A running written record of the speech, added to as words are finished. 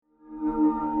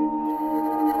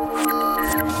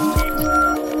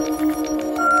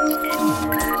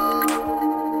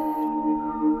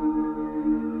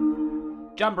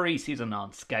Jamboree season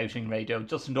on Scouting Radio.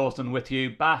 Justin Dawson with you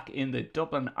back in the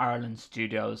Dublin, Ireland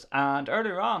studios. And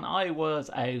earlier on, I was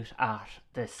out at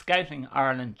the Scouting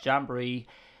Ireland Jamboree.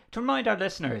 To remind our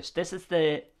listeners, this is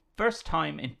the first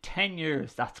time in 10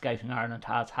 years that Scouting Ireland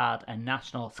has had a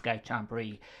National Scout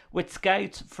Jamboree, with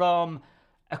scouts from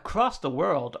across the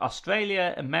world: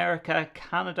 Australia, America,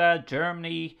 Canada,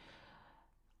 Germany.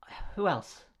 Who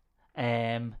else?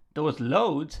 There was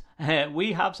loads.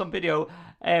 We have some video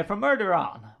from earlier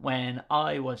on when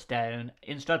I was down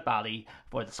in Stradbally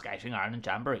for the Scouting Ireland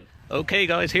Jamboree. Okay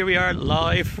guys, here we are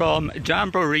live from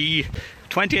Jamboree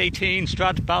 2018,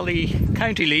 Stradbally,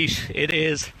 County Laois. It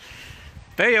is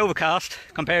very overcast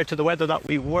compared to the weather that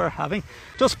we were having.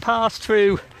 Just passed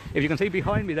through, if you can see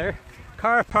behind me there,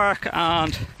 car park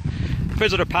and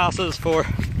visitor passes for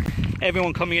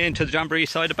everyone coming into the Jamboree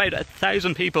side. About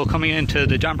 1,000 people coming into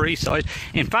the Jamboree side.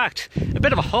 In fact, a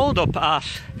bit of a hold up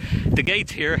at the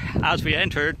gates here as we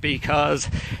entered, because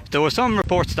there were some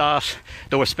reports that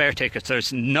there were spare tickets.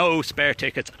 There's no spare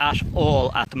tickets at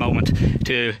all at the moment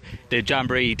to the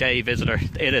Jamboree Day visitor.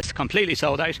 It is completely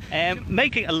sold out.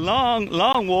 Making a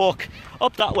long walk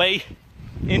up that way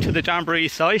into the Jamboree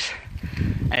site.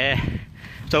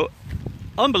 So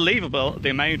unbelievable the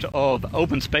amount of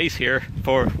open space here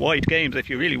for wide games, if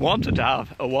you really wanted to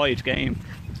have a wide game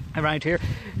around here.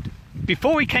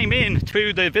 Before we came in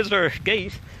through the visitor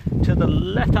gate, to the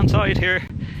left hand side here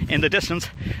in the distance,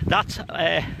 that's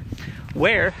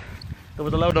where there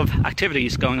was a load of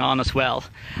activities going on as well.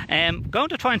 Going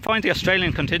to try and find the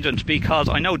Australian contingent, because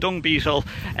I know Dung Beetle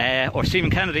or Stephen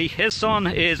Kennedy, his son,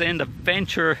 is in the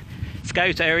Venture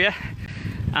Scouts area,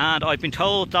 and I've been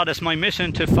told that it's my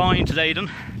mission to find Zayden.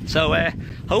 So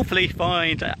hopefully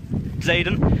find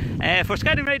Zayden. For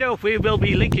Scouting Radio, we will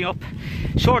be linking up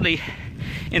shortly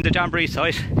in the Jamboree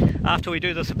site after we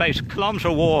do this about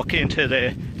kilometre walk into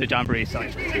the Jamboree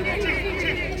site.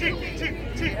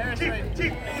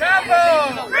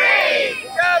 Campo! Green!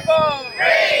 Campo!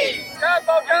 Green!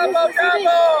 Campo! Campo!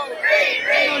 Campo!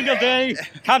 Green! Good day.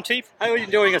 Camp Chief, how are you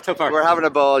doing it so far? We're having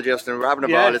a ball, Justin. We're having a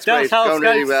ball. It's great. Going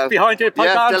really well. Behind you,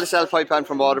 pipe band. Delicel pipe band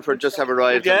from Waterford just have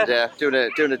arrived, and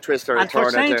doing a twist or a and turn for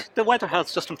out there. Saint, the weather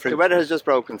has just improved. The weather has just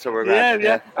broken, so we're glad.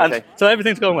 Yeah. Okay. And so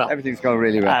everything's going well. Everything's going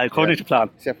really well. According to plan.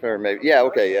 Except for maybe. Yeah.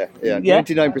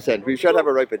 99%. We should have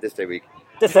it right by this day week.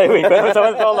 This day week, so it's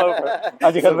all over.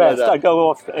 And you can rest and go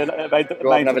off about the Go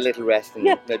off and have a little rest and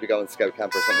maybe go on scout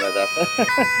camp or something like that.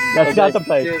 Let's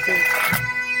contemplate.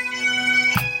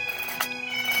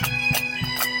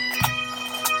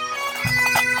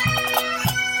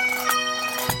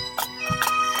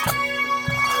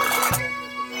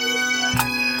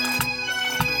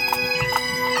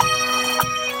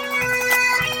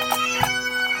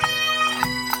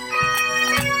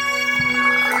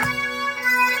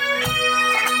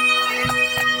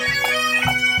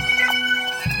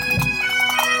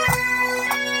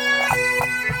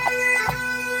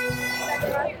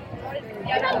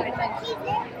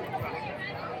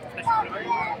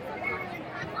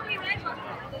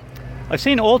 I've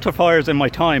seen altar fires in my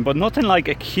time, but nothing like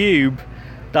a cube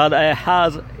that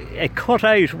has a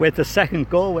cutout with the second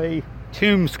Galway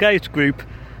Tomb Scouts group.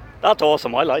 That's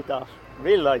awesome. I like that.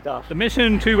 Really like that. The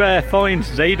mission to find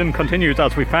Zayden continues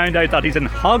as we found out that he's in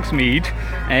Hogsmeade.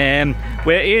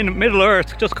 We're in Middle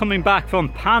Earth, just coming back from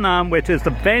Pan Am, which is the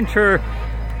Venture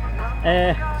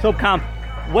subcamp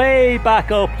way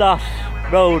back up that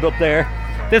road up there.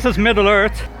 This is Middle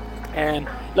Earth, and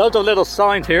loads of little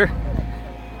signs here.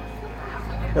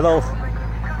 Little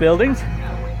buildings,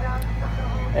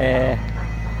 and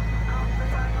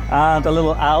a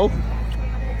little owl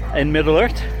in Middle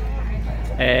Earth.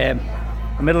 A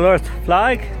Middle Earth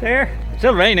flag there.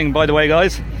 Still raining, by the way,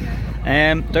 guys.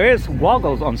 There is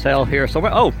Woggles on sale here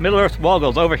somewhere. Oh, Middle Earth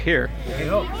Woggles over here.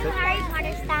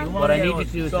 What I need you to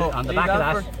do is on the back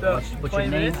of that, put your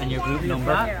name and your group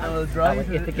number.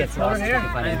 If it gets lost,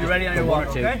 And you ready on your one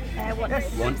or two?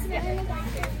 One.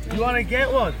 You want to get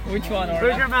one? Which one?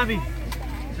 Where's your mammy?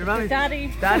 Is your mammy?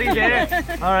 Daddy. Daddy there.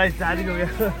 All right, Daddy, go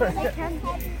get.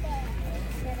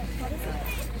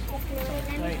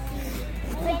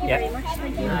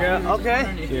 Yeah. Okay.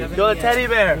 Go a teddy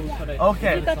bear.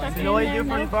 Okay. So you know what you do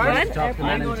for me first?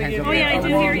 Oh yeah, I do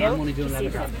hear you.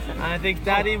 And I think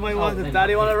Daddy might want it.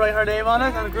 Daddy want to write her name on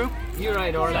it on a group? You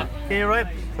write Orla. Okay, you write.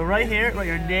 So right here, write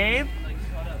your name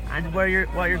and what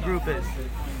your group is.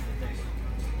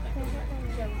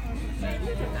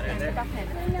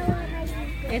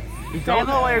 It's You don't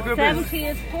know what your group is. 70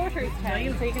 is quarters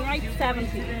time, so you can write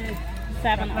 70.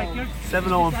 7-0.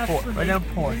 7-0 and Port. Right down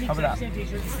Port. How about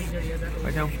that?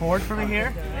 Right down Port from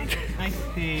here.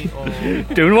 P-O.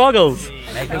 Doing woggles.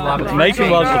 Making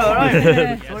woggles.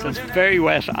 Alright. So it's very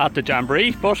wet at the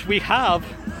Jamboree, but we have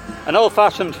an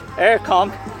old-fashioned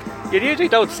aircom. You usually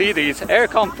don't see these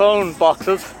aircom phone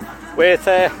boxes with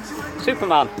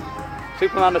Superman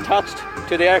attached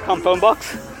to the aircom phone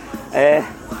box.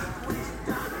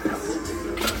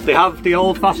 They have the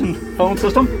old-fashioned phone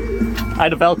system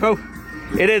out of Velcro.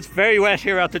 It is very wet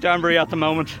here at the Jamboree at the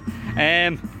moment.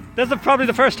 This is probably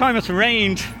the first time it's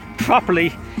rained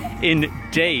properly in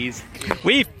days.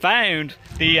 We found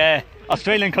the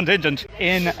Australian contingent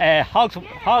in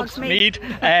Hogsmeade.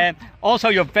 Also,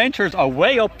 your ventures are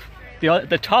way up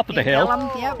the top of the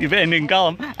hill. You've been in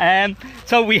Gollum.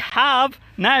 So we have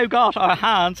now got our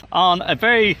hands on a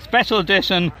very special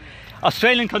edition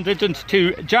Australian contingent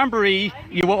to Jamboree.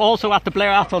 You were also at the Blair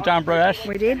Athol Jamboree.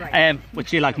 We did. Which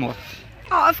do you like more?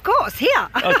 Oh, of course, here.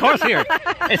 Of course, here.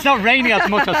 It's not raining as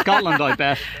much as Scotland, I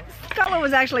bet. Scotland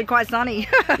was actually quite sunny.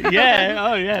 Yeah,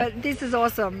 oh yeah. But this is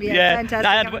awesome. Yeah,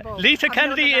 fantastic. And Lisa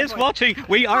Kennedy is watching.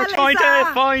 We are trying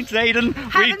to find Zayden.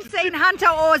 Haven't seen Hunter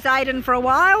or Zayden for a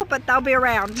while, but they'll be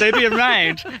around. They'll be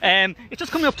around. It's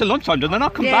just coming up to lunchtime. Do they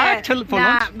not come back for lunch?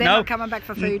 They're not coming back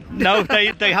for food. No,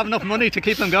 they have enough money to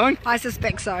keep them going. I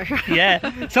suspect so.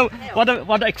 Yeah. So,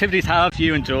 what activities have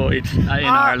you enjoyed in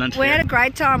Ireland? We had a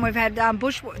great time. We've had the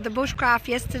bushcraft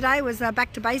yesterday was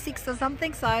back to basics or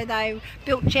something. So they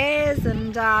built chairs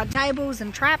and tables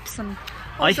and traps and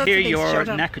all I sorts hear of things.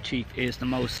 your neckerchief is the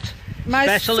most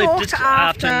sought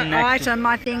after neck. item,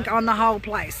 I think, on the whole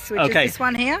place, which is this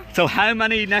one here. So how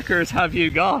many neckers have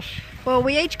you got? Well,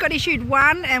 we each got issued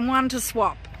one and one to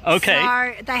swap. Okay.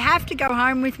 So they have to go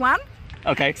home with one.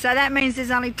 Okay. So that means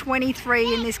there's only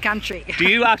 23 in this country. Do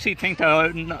you actually think they're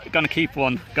going to keep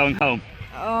one going home?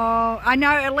 Oh, I know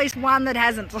at least one that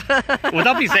hasn't. Would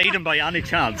that be Zayden by any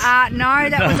chance? No,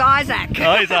 that was Isaac.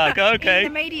 Isaac, okay.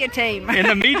 In the media team. In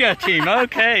the media team,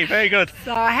 okay, very good.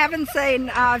 So I haven't seen,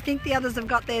 I think the others have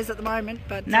got theirs at the moment.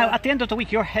 But now, at the end of the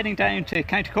week, you're heading down to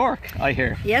County Cork, I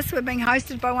hear. Yes, we're being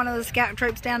hosted by one of the scout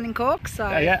troops down in Cork, so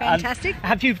fantastic.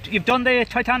 And you've done the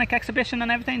Titanic exhibition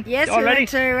and everything? Yes, already?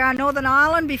 We went to Northern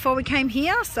Ireland before we came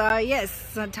here, so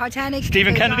yes, Titanic.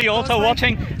 Stephen Kennedy also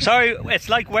watching. Sorry, it's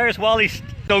like Where's Wally?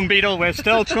 Dung Beetle, we're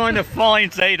still trying to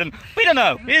find Zayden. We don't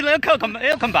know. He'll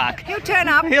come back. He'll turn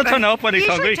up. He'll turn up when he's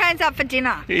hungry. He turns up for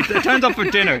dinner. He turns up for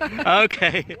dinner.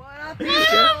 Okay.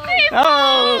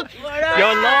 Oh,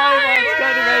 you're live on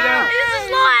Scouting Radio.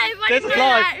 This is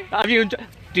live.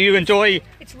 Do you enjoy?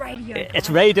 It's radio. It's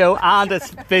radio and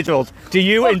it's visuals. Do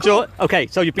you enjoy? Okay,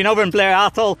 so you've been over in Blair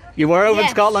Athol. You were over in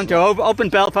Scotland. You're up in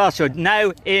Belfast. You're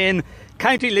now in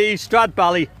County Lee,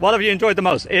 Stradbally. What have you enjoyed the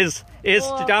most? Is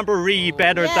the Jamboree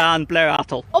better than Blair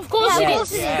Athol? Of course it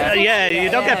is. Yeah,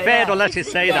 you don't get fed unless you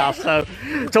say that. So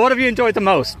what have you enjoyed the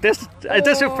most? Is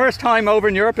this your first time over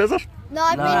in Europe, is it? No,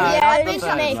 I've been here. I've been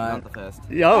to me. Not the first.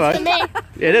 Yeah, all right.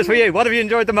 It is for you. What have you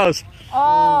enjoyed the most?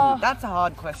 That's a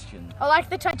hard question. I like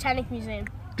the Titanic Museum.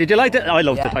 Did you like it? I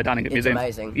love the Titanic Museum.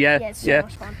 It's amazing. Yeah, Yeah, it's so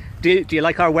much fun. Do you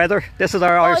like our weather? This is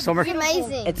our Irish summer. It's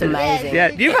amazing. It's amazing.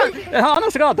 Yeah,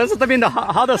 honest to God, this has been the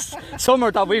hottest summer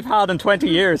that we've had in 20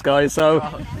 years, guys. So,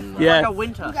 yeah. Like a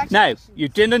winter. Now, you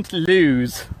didn't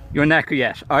lose your necker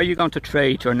yet. Are you going to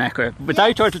trade your necker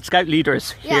without your Scout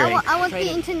leaders hearing? I want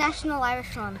the International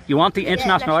Irish one. You want the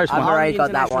International Irish I've one? already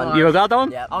got that one. You got that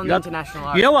one? Yeah, on You the got- international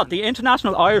Irish. You know what? The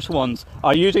International Irish ones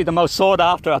are usually the most sought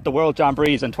after at the World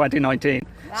Jamborees in 2019.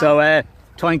 So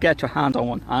try and get your hand on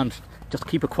one and just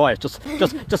keep it quiet. Just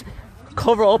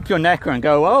cover up your necker and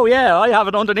go, oh yeah, I have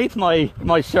it underneath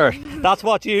my shirt. That's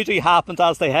what usually happens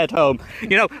as they head home.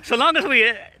 You know, so long as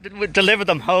we deliver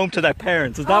them home to their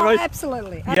parents. Is that right?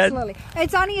 Absolutely, Yeah. absolutely.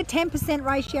 It's only a 10%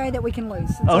 ratio that we can lose.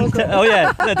 It's Oh, all good. oh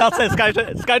yeah, that's a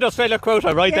Scout Australia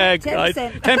quota right Yeah, there. Right?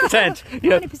 10%. 10%.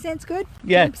 Yeah. 20%'s good.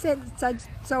 Yeah. 20%, so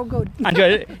it's all good. And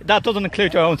that doesn't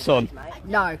include your own son.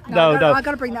 No. No. I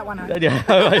got to bring that one home. Yeah,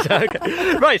 right,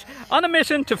 okay. Right, on a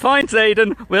mission to find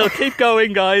Zayden. We'll keep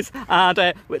going, guys,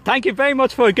 and thank you very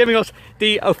much for giving us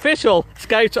the official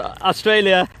Scouts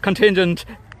Australia contingent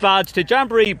badge to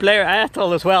Jamboree Blair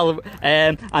Athol as well,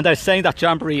 and they're saying that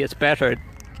Jamboree is better.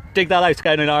 Dig that out,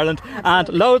 Scouting Ireland, and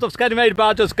loads of Scouting Radio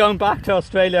badges going back to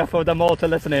Australia for them all to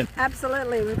listen in.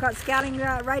 Absolutely. We've got scouting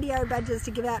radio badges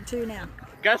to give out too now.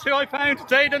 Guess who I found?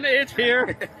 Zayden is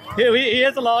here. He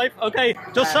is alive. Okay,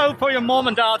 just so for your mum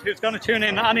and dad who's going to tune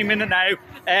in any minute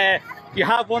now, you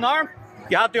have one arm,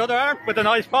 you have the other arm with an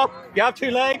ice pop, you have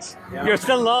two legs, you're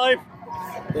still alive.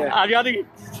 Yeah. Have you any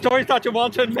stories that you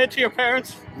want to admit to your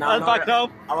parents? Back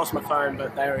home? I lost my phone,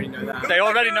 but they already know that. They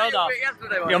already know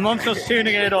that. Your mum's just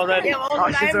tuning in already.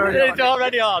 She's already It's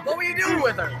already on. What were you doing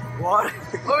with her? What?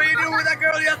 What were you doing with that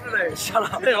girl yesterday?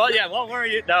 Shut up. What were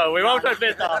you? No, we won't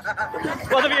admit that.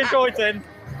 What have you enjoyed then?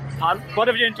 What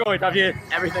have you enjoyed? Have you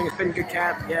Everything has been good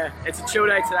camp. Yeah, it's a chill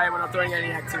day today. We're not doing any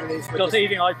activities. We're just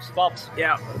eating ice pops?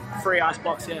 Yeah, free ice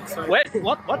box. Yeah. So. Wait,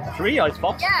 what? 3 ice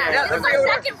pops? Yeah, this is our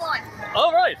second one.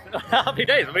 Oh right, happy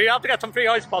days. We have to get some free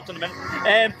ice pops in a minute.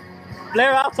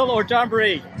 Blair Atholl or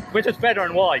Jamboree? Which is better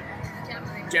and why?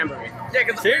 Jamboree. Yeah,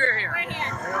 because we're here. Right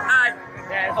here.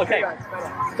 Yeah, Okay.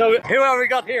 So who have we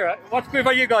got here? What group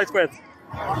are you guys with?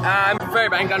 I'm from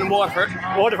Fairbank and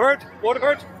Waterford.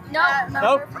 Waterford?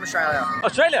 No? From Australia.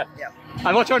 Australia? Yeah.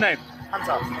 And what's your name?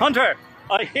 Hunter. Hunter.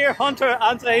 I hear Hunter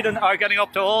and Zayden are getting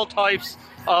up to all types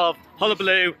of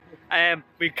hullabaloo.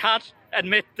 We can't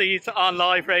admit these on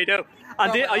live radio.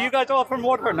 And are you guys all from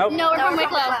Waterford? No? No, we're from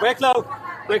Wicklow.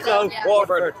 Wicklow. Yeah.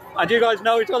 Waterford. And do you guys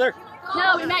know each other?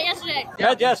 No, we met yesterday.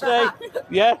 Met yesterday.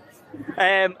 Yeah.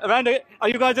 Are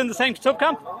you guys in the same sub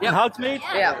camp? Yeah. In Hogsmeade?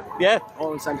 Yeah. Yeah.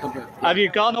 All in the same company. Have you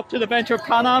gone up to the Venture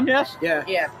Pan Am yet? Yeah.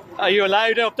 Yeah. Are you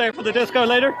allowed up there for the disco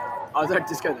later? Oh, is there a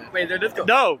disco there? Wait, they're disco.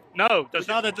 No, there's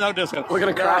no disco. We're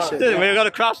gonna crash it. We're going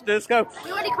to crash the disco.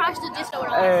 We already crashed the disco with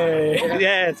all Hey.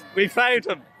 Yes, we found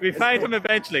him. We found him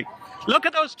eventually. Look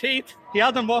at those teeth. He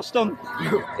hasn't washed them.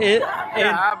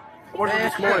 Yeah. What did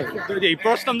this morning? He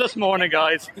brushed them this morning,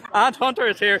 guys. And Hunter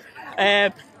is here.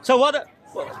 So what?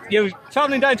 You're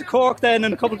travelling down to Cork then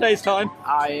in a couple of days' time?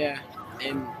 Yeah.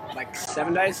 In like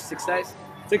 7 days, 6 days.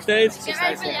 6 days? Get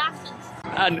ready for the accents.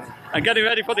 And getting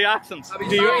ready for the accents.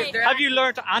 Have you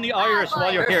learnt any Irish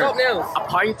while you're here? A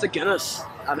pint of Guinness.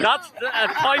 That's a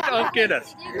pint of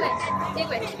Guinness.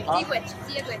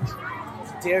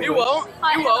 You won't.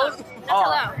 You won't.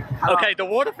 Okay, the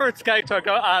Waterford Scouts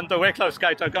and the Wicklow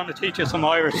Scouts are going to teach you some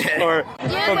Irish for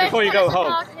before you go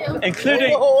home,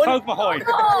 including Pogmahoin.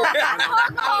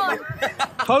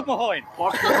 Pogmahoin.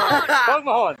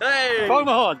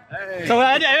 Pogmahoin. So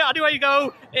anywhere you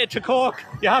go to Cork,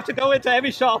 you have to go into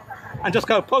every shop and just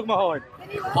go Pogmahoin.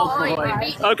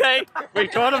 Okay, we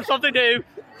taught them something new.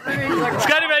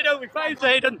 Scotty Radio, we found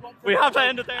Zayden. We have to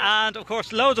end it there. And of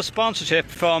course, loads of sponsorship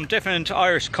from different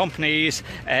Irish companies.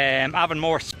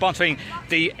 Avonmore sponsoring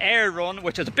the Air Run,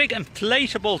 which is a big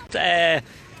inflatable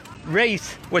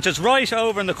race, which is right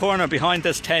over in the corner behind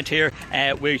this tent here.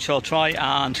 We shall try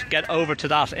and get over to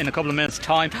that in a couple of minutes'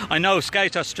 time. I know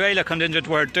Scouts Australia contingent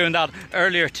were doing that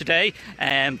earlier today.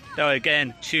 They were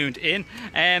again tuned in.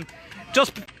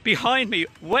 Just behind me,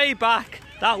 way back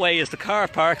that way, is the car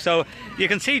park, so you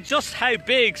can see just how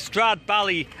big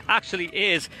Stradbally actually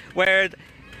is, where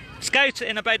Scouts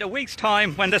in about a week's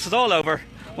time, when this is all over,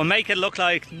 will make it look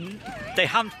like they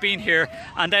haven't been here,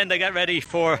 and then they get ready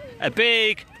for a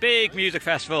big music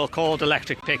festival called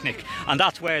Electric Picnic, and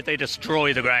that's where they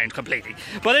destroy the ground completely.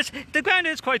 But the ground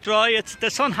is quite dry. The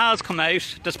sun has come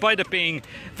out, despite it being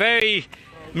very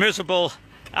miserable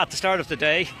at the start of the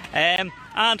day, and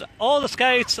all the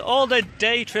Scouts, all the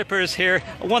day trippers here,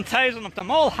 1,000 of them,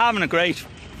 all having a great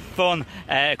fun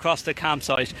across the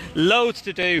campsite. Loads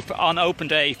to do on open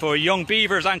day for young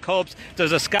beavers and cubs.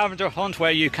 There's a scavenger hunt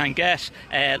where you can get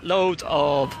loads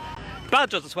of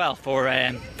badges as well for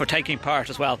taking part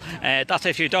as well. That's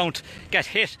if you don't get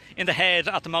hit in the head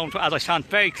at the moment, as I stand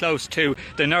very close to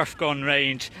the Nerf gun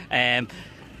range, and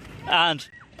a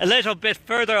little bit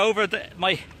further over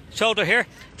my shoulder here,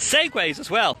 segways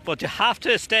as well, but you have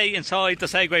to stay inside the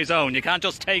segway zone. You can't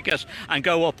just take it and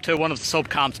go up to one of the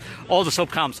sub-camps. All the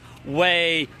sub-camps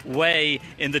way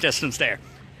in the distance there.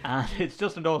 And it's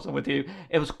just awesome with you.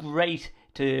 It was great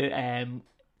to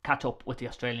catch up with the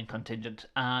Australian contingent,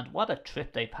 and what a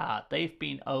trip they've had. They've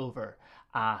been over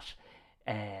at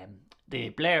the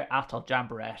Blair Atholl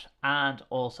Jamboree and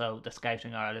also the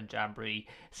Scouting Ireland Jamboree,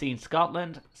 seen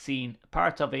Scotland, seen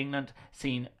parts of England,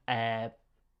 seen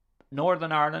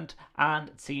Northern Ireland,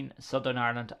 and seen Southern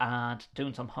Ireland, and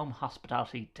doing some home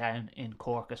hospitality down in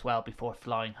Cork as well before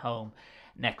flying home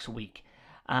next week.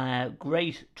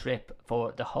 Great trip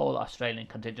for the whole Australian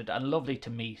contingent, and lovely to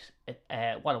meet.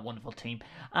 What a wonderful team.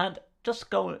 And just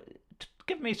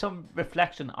give me some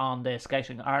reflection on the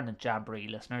Scouting Ireland Jamboree,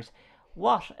 listeners.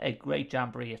 What a great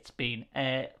jamboree it's been.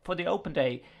 For the open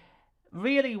day,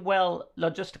 really well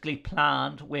logistically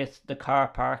planned with the car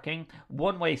parking,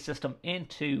 one-way system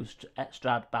into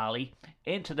Stradbally,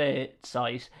 into the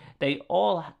site. They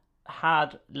all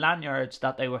had lanyards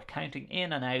that they were counting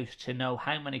in and out to know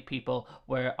how many people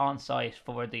were on site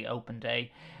for the open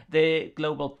day. The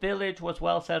Global Village was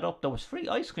well set up. There was free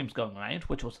ice creams going around,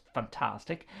 which was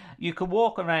fantastic. You could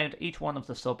walk around each one of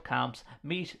the sub camps,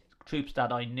 meet troops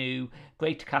that I knew.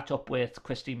 Great to catch up with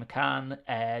Christy McCann,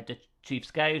 the Chief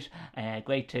Scout.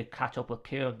 Great to catch up with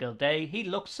Kieran Gilday. He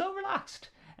looked so relaxed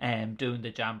doing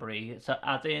the Jamboree. So,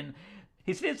 as in,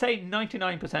 he did say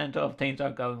 99% of things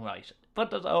are going right, but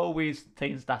there's always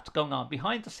things that's going on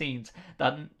behind the scenes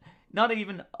that not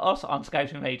even us on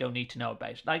Scouting Radio need to know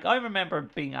about. Like, I remember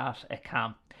being at a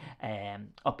camp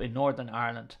up in Northern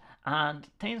Ireland, and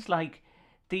things like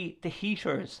the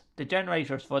heaters, the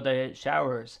generators for the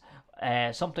showers,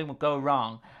 something would go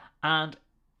wrong, and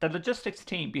the logistics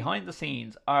team behind the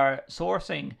scenes are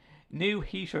sourcing new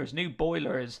heaters, new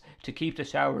boilers to keep the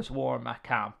showers warm at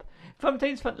camp. From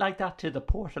things like that to the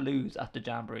portaloos at the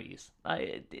Jamborees.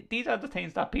 These are the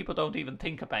things that people don't even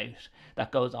think about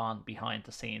that goes on behind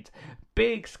the scenes.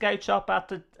 Big scout shop at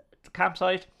the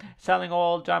campsite selling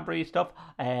all Jamboree stuff,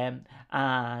 and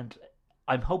I'm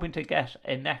hoping to get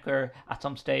a necker at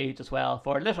some stage as well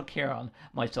for little Kieran,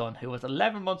 my son, who was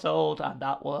 11 months old, and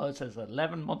that was his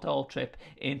 11-month-old trip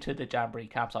into the Jamboree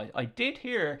campsite. I did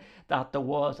hear that there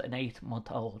was an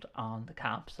 8-month-old on the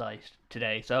campsite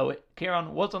today, so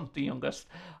Kieran wasn't the youngest,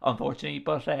 unfortunately,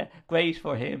 but great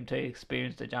for him to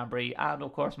experience the Jamboree, and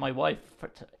of course my wife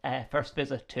first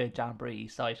visit to Jamboree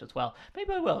site as well.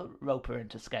 Maybe I will rope her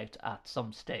into Scouts at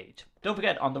some stage. Don't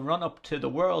forget, on the run up to the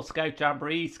World Scout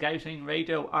Jamboree, Scouting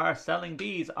Radio are selling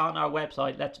these on our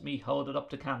website. Let me hold it up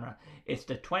to camera. It's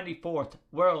the 24th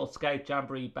World Scout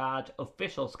Jamboree badge,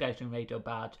 official Scouting Radio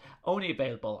badge, only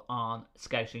available on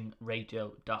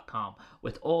scoutingradio.com,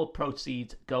 with all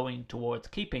proceeds going towards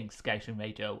keeping Scouting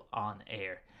Radio on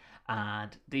air.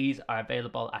 And these are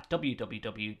available at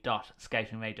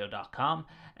www.scoutingradio.com.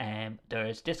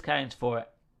 There's discounts for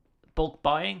bulk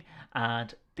buying,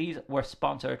 and these were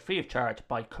sponsored free of charge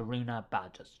by Karuna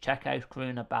Badges. Check out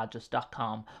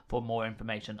karunabadges.com for more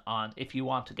information on if you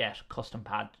want to get custom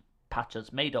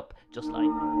patches made up just like